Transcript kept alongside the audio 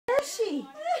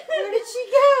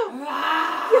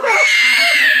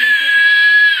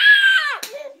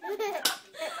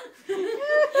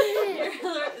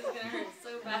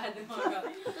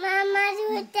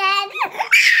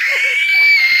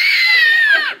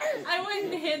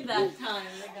kid that time.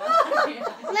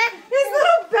 His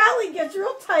little belly gets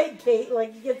real tight, Kate.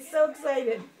 Like, he gets so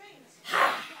excited.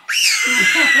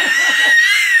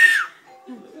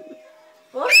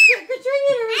 Well,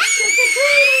 trick-or-treaters!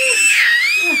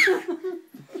 Trick-or-treaters!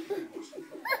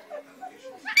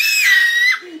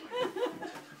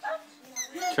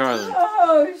 Charlie.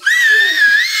 Oh, shit.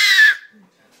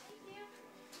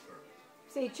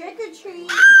 Say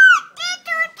trick-or-treat.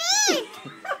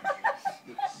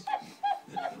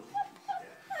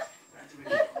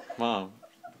 Mom.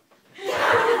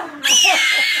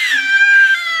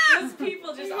 Those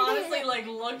people just honestly like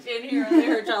looked in here and they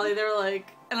heard Charlie. They were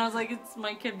like, and I was like, it's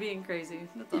my kid being crazy.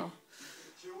 That's all.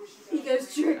 He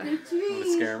goes trick-or-treat. Want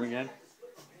to scare him again?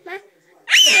 Now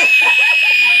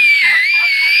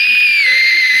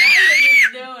you're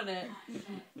just doing it.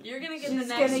 You're gonna get She's the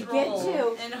next gonna role get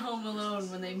you. in Home Alone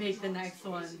when they make the next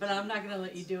one, but I'm not gonna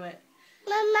let you do it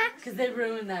Mama, because they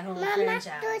ruined that whole Mama,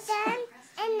 franchise. do that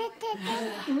and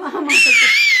the Mama.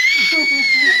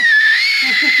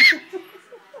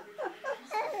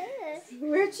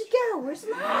 Where'd she go? Where's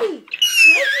Mommy?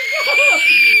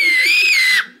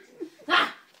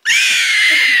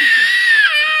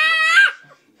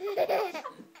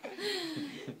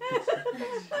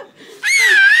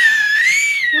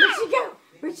 Where'd she go?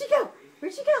 Where'd she go? Where'd she go?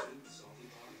 Where'd she go?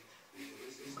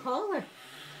 Call her.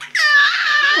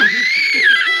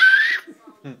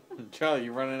 Charlie,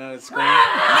 you running out of scream?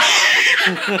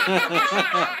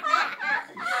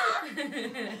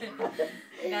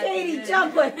 Katie,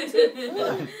 jump with it.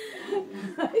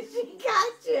 She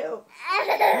got you.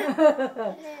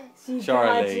 She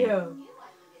Charlie. got you.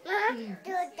 Mama,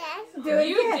 do that. Do it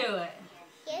You again. do it.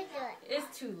 You do it. It's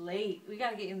too late. We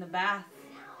gotta get you in the bath,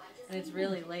 and it's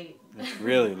really late. It's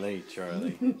really late,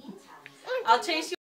 Charlie. I'll chase you.